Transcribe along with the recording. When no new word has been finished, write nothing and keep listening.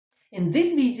In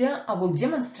this video, I will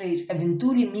demonstrate a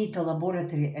Venturi meter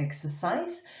laboratory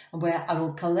exercise where I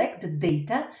will collect the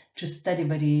data to study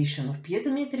variation of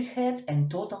piezometric head and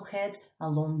total head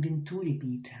along Venturi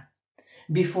meter.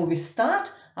 Before we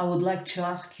start, I would like to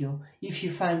ask you, if you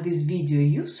find this video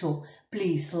useful,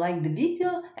 please like the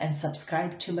video and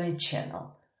subscribe to my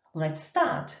channel. Let's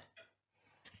start!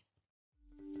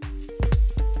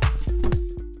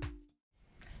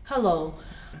 Hello!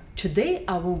 Today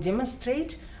I will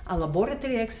demonstrate a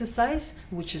laboratory exercise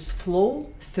which is flow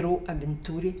through a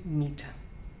Venturi meter.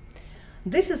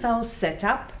 This is our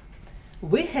setup.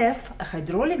 We have a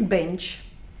hydraulic bench.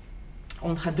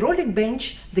 On hydraulic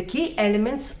bench, the key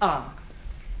elements are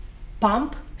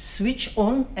pump, switch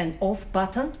on and off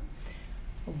button,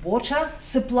 water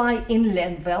supply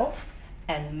inlet valve,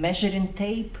 and measuring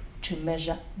tape to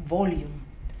measure volume.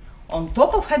 On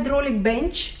top of hydraulic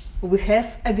bench, we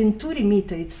have a Venturi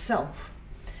meter itself.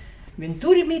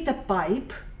 Venturi meter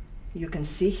pipe, you can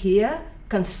see here,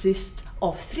 consists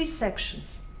of three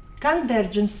sections.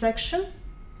 Convergence section,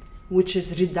 which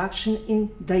is reduction in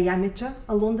diameter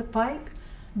along the pipe,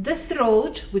 the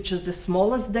throat, which is the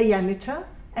smallest diameter,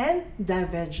 and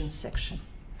divergence section.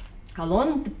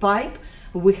 Along the pipe,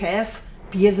 we have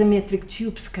piezometric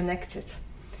tubes connected,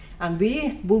 and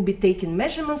we will be taking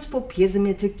measurements for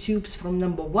piezometric tubes from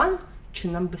number 1 to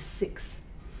number 6.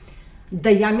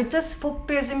 Diameters for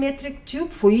piezometric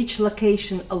tube for each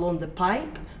location along the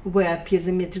pipe where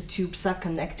piezometric tubes are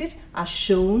connected are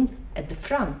shown at the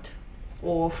front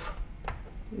of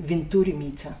Venturi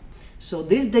meter. So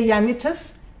these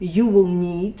diameters you will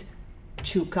need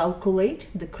to calculate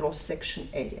the cross-section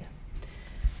area.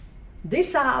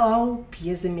 These are our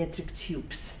piezometric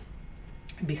tubes.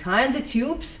 Behind the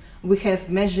tubes we have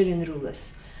measuring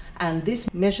rulers, and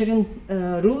these measuring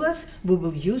rulers we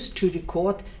will use to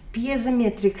record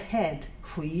piezometric head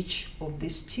for each of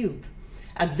this tube.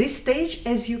 At this stage,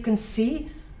 as you can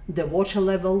see, the water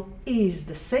level is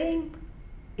the same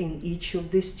in each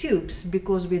of these tubes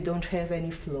because we don't have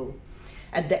any flow.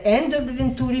 At the end of the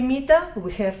Venturi meter,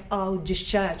 we have our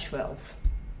discharge valve.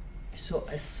 So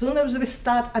as soon as we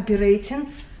start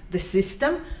operating the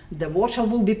system, the water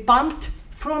will be pumped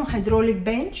from hydraulic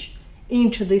bench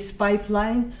into this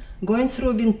pipeline, going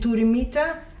through Venturi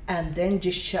meter and then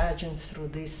discharging through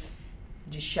this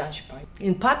discharge pipe.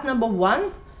 In part number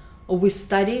 1, we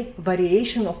study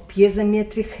variation of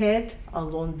piezometric head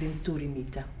along Venturi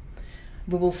meter.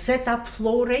 We will set up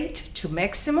flow rate to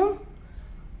maximum,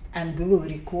 and we will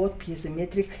record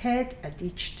piezometric head at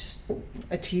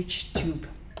each tube.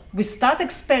 We start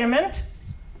experiment.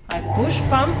 I push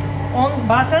pump on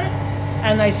button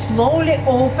and I slowly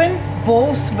open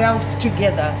both valves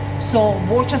together. So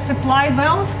water supply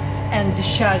valve and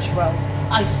discharge valve.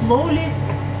 I slowly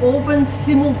open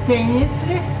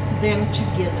simultaneously them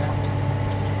together.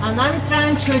 And I'm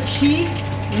trying to achieve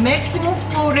maximum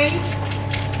flow rate.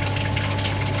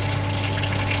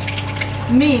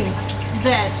 Means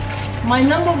that my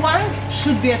number 1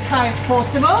 should be as high as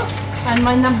possible and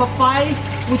my number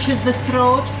 5, which is the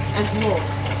throat, as low as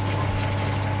possible.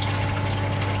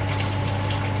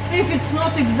 If it's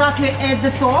not exactly at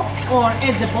the top or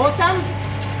at the bottom,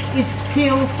 it's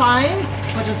still fine,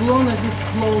 but as long as it's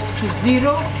close to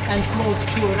 0 and close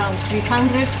to around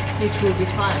 300, it will be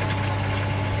fine.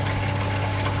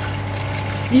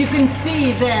 You can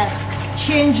see the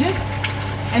changes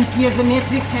in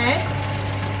piezometric head,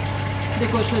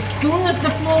 because as soon as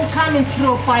the flow coming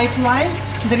through a pipeline,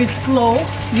 there is flow.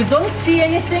 You don't see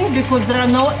anything because there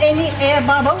are any air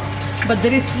bubbles, but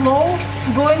there is flow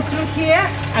going through here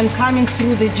and coming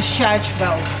through the discharge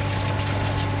valve.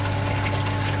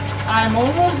 I'm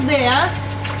almost there.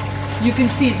 You can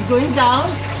see it's going down,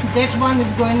 that one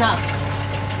is going up.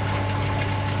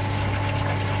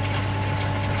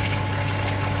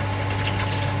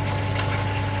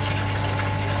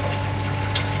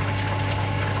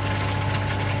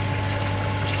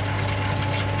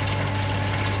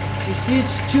 You see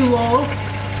it's too low.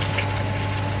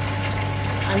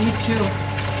 I need to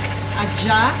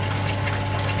adjust.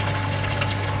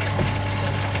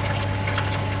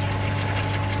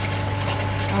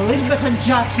 A little bit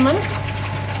adjustment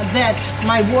that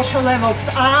my water levels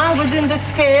are within the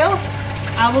scale.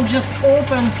 I will just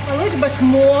open a little bit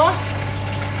more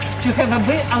to have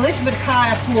a little bit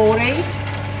higher flow rate.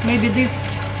 Maybe this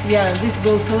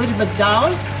goes a little bit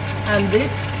down and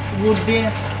this would be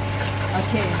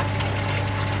okay.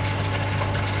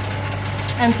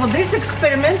 And for this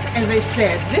experiment, as I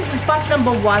said, this is part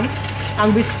number 1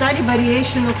 and we study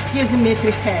variation of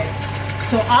piezometric head.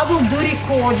 So I will do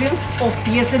recordings of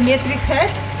piezometric head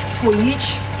for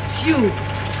each tube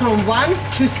from 1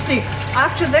 to 6.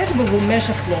 After that, we will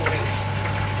measure flow rate.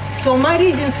 So my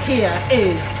readings here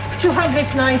is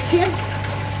 219,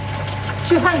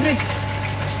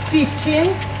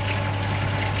 215,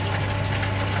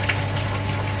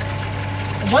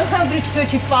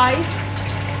 135,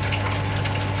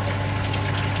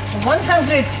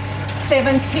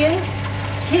 117.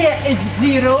 Here it's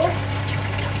 0.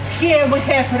 Here we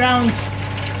have around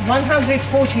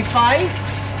 145,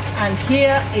 and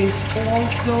here is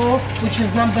also, which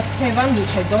is number 7,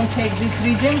 which I don't take this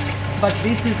reading, but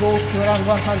this is also around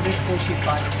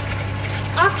 145.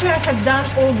 After I have done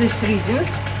all these readings,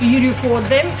 you record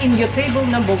them in your table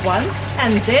number 1,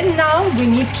 and then now we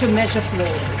need to measure flow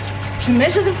rate. To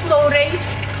measure the flow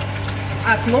rate,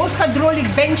 I close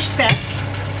hydraulic bench tap.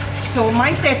 So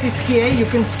my tap is here, you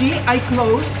can see I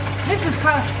close. This is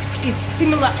how it's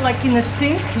similar like in a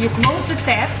sink. You close the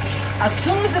tap. As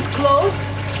soon as it's closed,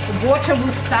 the water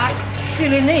will start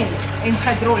filling in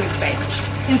hydraulic bench,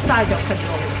 inside of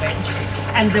hydraulic bench.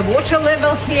 And the water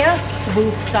level here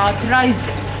will start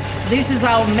rising. This is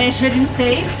our measuring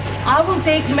tape. I will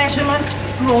take measurements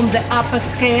from the upper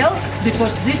scale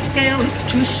because this scale is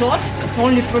too short,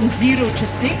 only from 0 to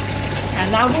 6.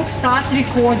 And I will start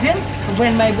recording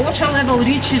when my water level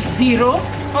reaches 0.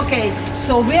 Okay,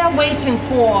 so we are waiting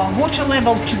for water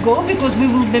level to go because we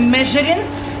will be measuring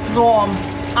from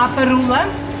upper ruler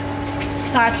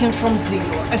starting from 0.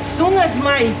 As soon as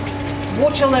my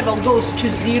water level goes to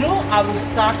 0, I will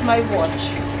start my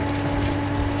watch.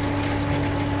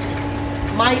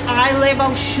 My eye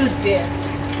level should be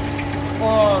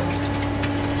on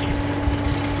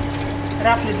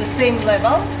roughly the same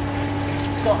level.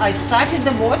 So I started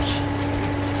the watch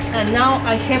and now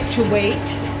I have to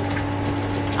wait.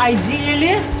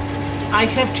 Ideally, I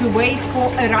have to wait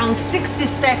for around 60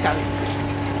 seconds,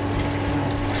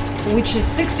 which is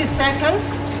 60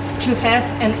 seconds to have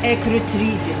an accurate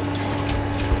reading.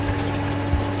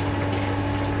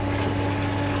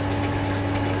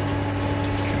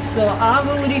 So I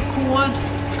will record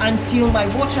until my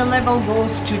water level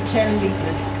goes to 10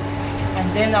 liters,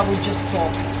 and then I will just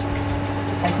stop.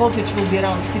 I hope it will be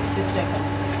around 60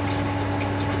 seconds.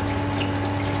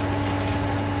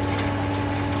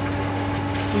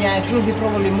 Yeah, it will be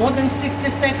probably more than 60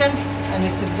 seconds, and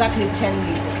it's exactly 10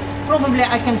 liters. Probably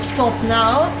I can stop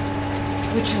now,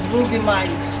 which will be my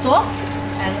stop,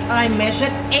 and I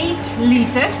measured 8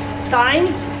 liters. Time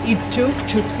it took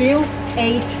to fill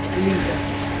 8 liters.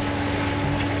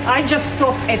 I just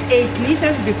stopped at 8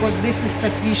 liters because this is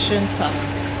sufficient time.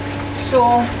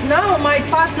 So now my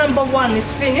part number 1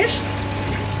 is finished.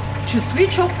 To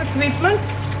switch off equipment,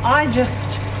 I just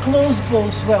close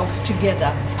both valves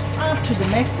together up to the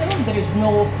maximum. There is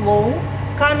no flow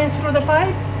coming through the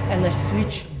pipe, and I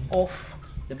switch off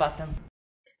the button.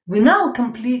 We now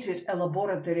completed a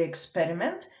laboratory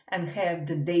experiment and have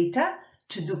the data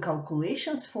to do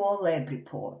calculations for our lab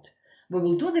report. We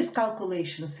will do these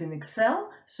calculations in Excel,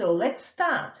 so let's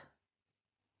start.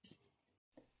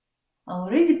 I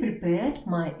already prepared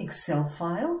my Excel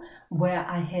file where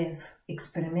I have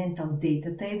experimental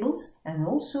data tables, and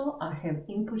also I have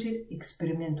inputted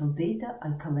experimental data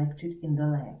I collected in the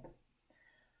lab.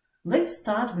 Let's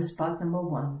start with part number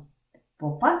 1.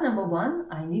 For part number 1,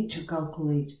 I need to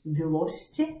calculate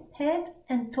velocity head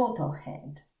and total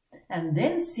head, and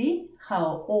then see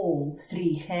how all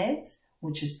 3 heads,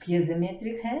 which is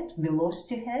piezometric head,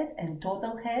 velocity head, and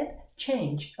total head,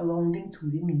 change along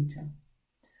Venturi meter.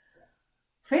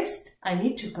 First, I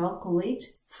need to calculate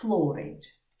flow rate.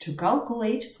 To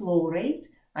calculate flow rate,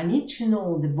 I need to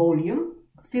know the volume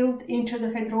filled into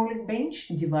the hydraulic bench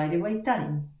divided by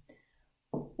time,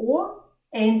 or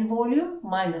end volume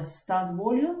minus start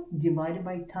volume divided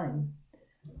by time.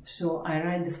 So I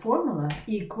write the formula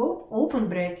equal, open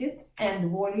bracket,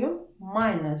 end volume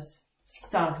minus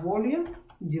start volume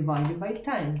divided by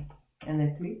time, and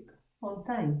I click on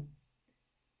time,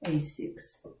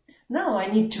 A6. Now I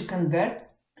need to convert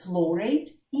flow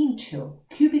rate into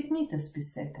cubic meters per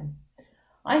second.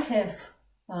 I have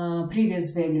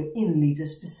previous value in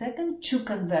liters per second. To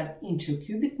convert into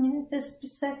cubic meters per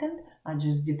second, I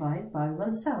just divide by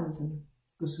 1000,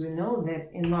 because we know that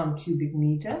in 1 cubic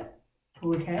meter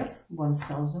we have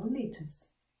 1000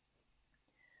 liters.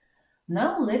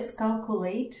 Now let's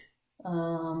calculate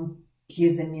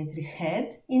piezometric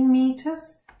head in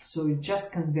meters. So it's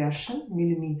just conversion,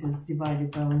 millimeters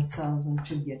divided by 1000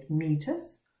 to get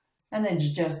meters. And I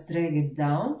just drag it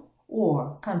down,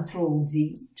 or Control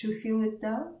D to fill it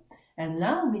down. And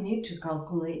now we need to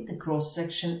calculate the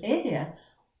cross-section area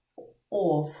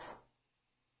of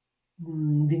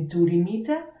Venturi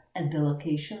meter at the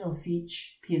location of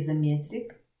each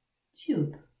piezometric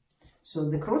tube. So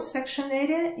the cross-section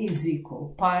area is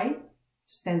equal pi,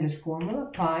 standard formula,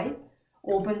 pi,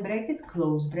 open bracket,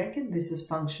 close bracket, this is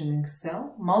functioning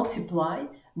cell, multiply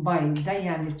by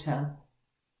diameter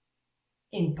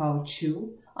in power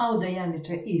 2. Our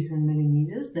diameter is in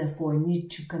millimeters, therefore I need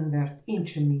to convert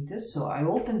into meters. So I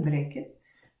open bracket,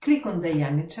 click on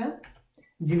diameter,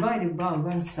 divided by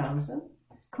 1000,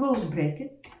 close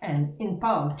bracket, and in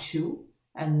power 2,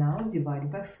 and now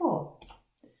divided by 4.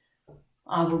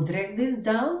 I will drag this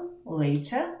down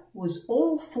later with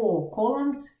all 4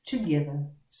 columns together.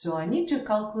 So I need to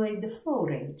calculate the flow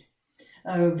rate,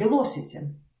 velocity.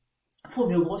 For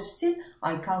velocity,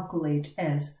 I calculate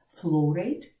as flow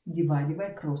rate divided by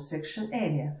cross-section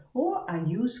area, or I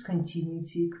use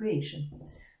continuity equation.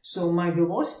 So my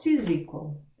velocity is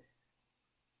equal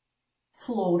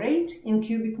flow rate in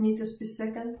cubic meters per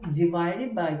second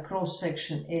divided by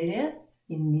cross-section area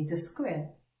in meters squared,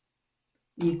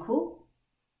 equal,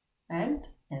 and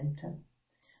enter.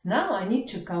 Now I need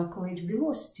to calculate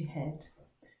velocity head.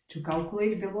 To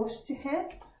calculate velocity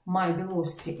head, my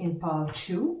velocity in power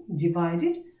 2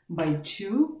 divided by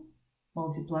 2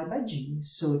 multiplied by g.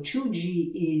 So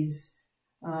 2g is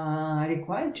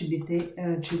required to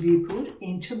be put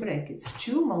into brackets.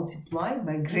 2 multiplied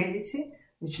by gravity,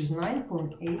 which is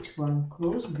 9.81,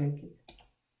 close bracket.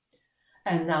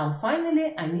 And now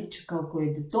finally I need to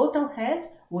calculate the total head,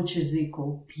 which is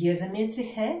equal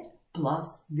piezometric head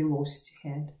plus velocity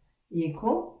head,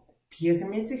 equal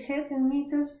piezometric head in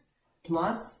meters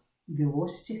plus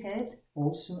velocity head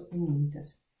also in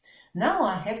meters. Now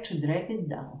I have to drag it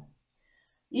down.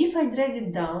 If I drag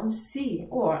it down, see,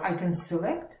 or I can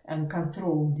select and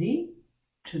Control D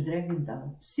to drag it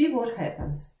down. See what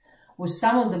happens. With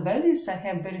some of the values I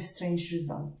have very strange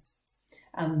results.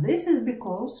 And this is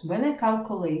because when I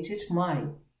calculated my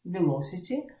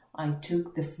velocity, I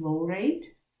took the flow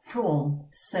rate from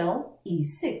cell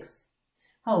E6.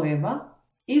 However,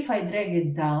 if I drag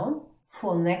it down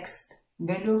for next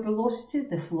value of velocity,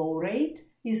 the flow rate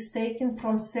is taken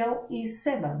from cell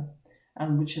E7,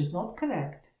 and which is not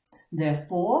correct.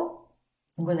 Therefore,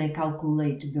 when I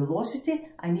calculate velocity,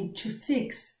 I need to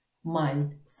fix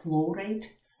my flow rate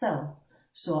cell.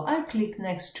 So I click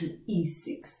next to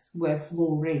E6, where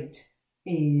flow rate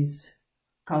is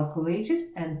calculated,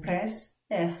 and press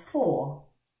F4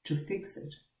 to fix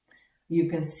it. You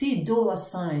can see dollar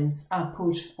signs are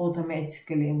put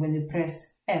automatically when you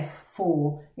press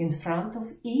F4 in front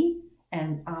of E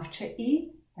and after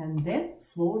E, and then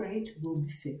flow rate will be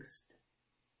fixed.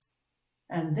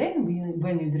 And then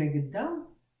when you drag it down,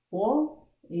 all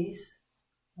is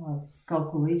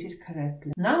calculated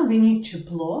correctly. Now we need to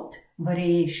plot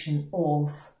variation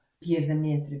of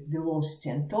piezometric velocity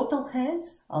and total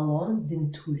heads along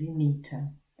Venturi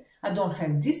meter. I don't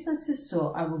have distances,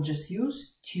 so I will just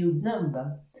use tube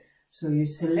number. So you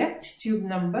select tube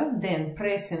number, then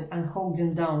pressing and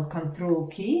holding down Control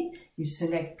key, you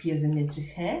select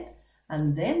piezometric head,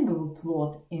 and then we will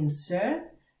plot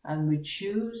insert, and we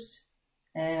choose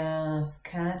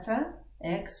scatter,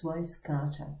 XY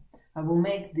scatter. I will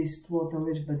make this plot a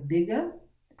little bit bigger.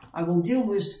 I will deal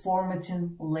with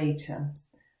formatting later.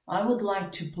 I would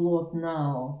like to plot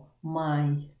now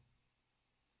my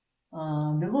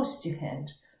velocity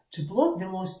head. To plot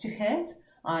velocity head,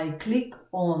 I click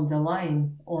on the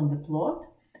line on the plot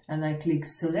and I click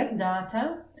select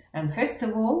data, and first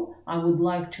of all I would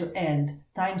like to add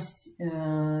time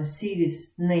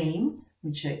series name,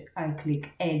 which I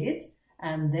click edit,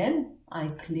 and then I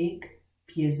click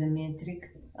piezometric,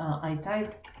 I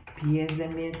type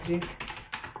piezometric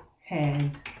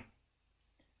head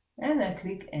and I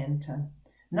click enter.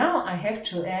 Now I have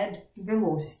to add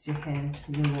velocity head.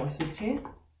 Velocity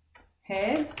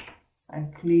head, I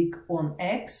click on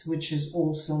X, which is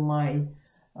also my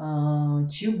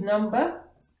tube number,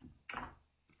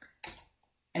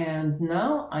 and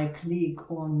now I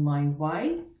click on my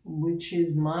Y, which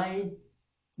is my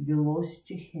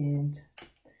velocity head.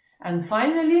 And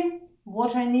finally,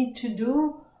 what I need to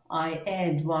do, I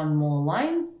add one more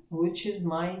line, which is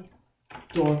my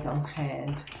total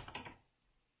head.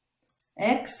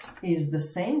 X is the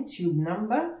same tube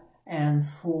number, and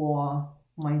for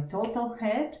my total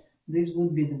head, this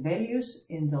would be the values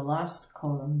in the last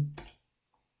column,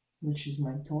 which is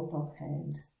my total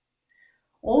head.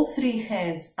 All three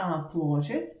heads are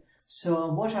plotted.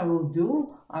 So what I will do,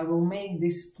 I will make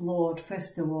this plot.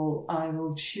 First of all, I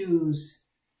will choose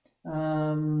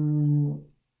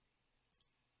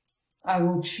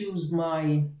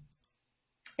my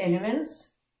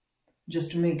elements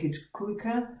just to make it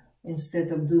quicker. Instead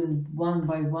of doing one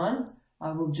by one,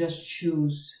 I will just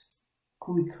choose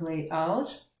quick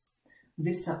layout.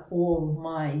 These are all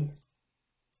my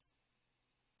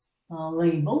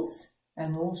labels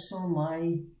and also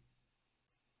my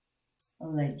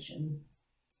legend.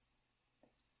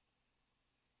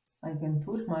 I can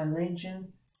put my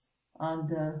legend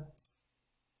under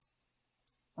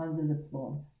the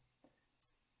plot,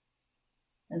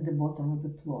 at the bottom of the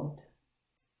plot.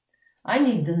 I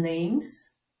need the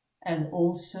names and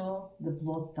also the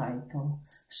plot title.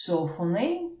 So for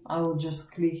name, I will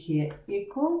just click here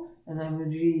equal, and I will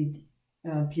read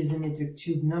piezometric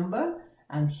tube number,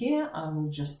 and here I will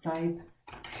just type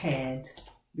head,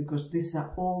 because these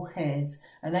are all heads,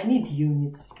 and I need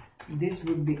units. This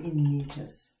would be in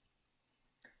meters.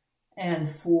 And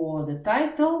for the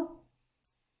title,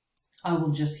 I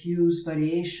will just use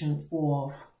variation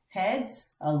of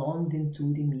heads along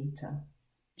Venturi meter,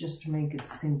 just to make it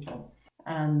simple.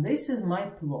 And this is my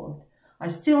plot.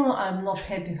 I'm not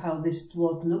happy how this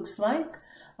plot looks like,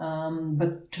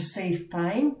 but to save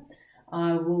time,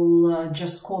 I will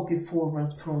just copy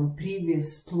format from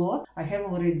previous plot. I have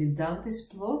already done this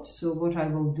plot, so what I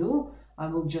will do, I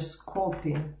will just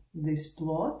copy this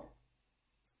plot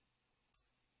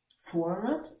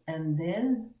format and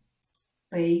then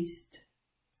paste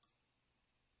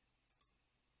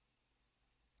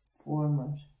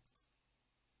format.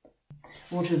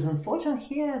 What is important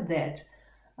here that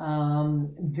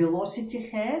velocity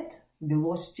head,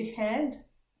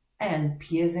 and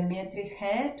piezometric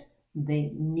head,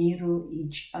 they mirror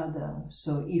each other.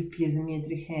 So if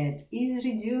piezometric head is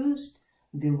reduced,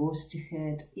 velocity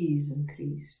head is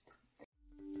increased.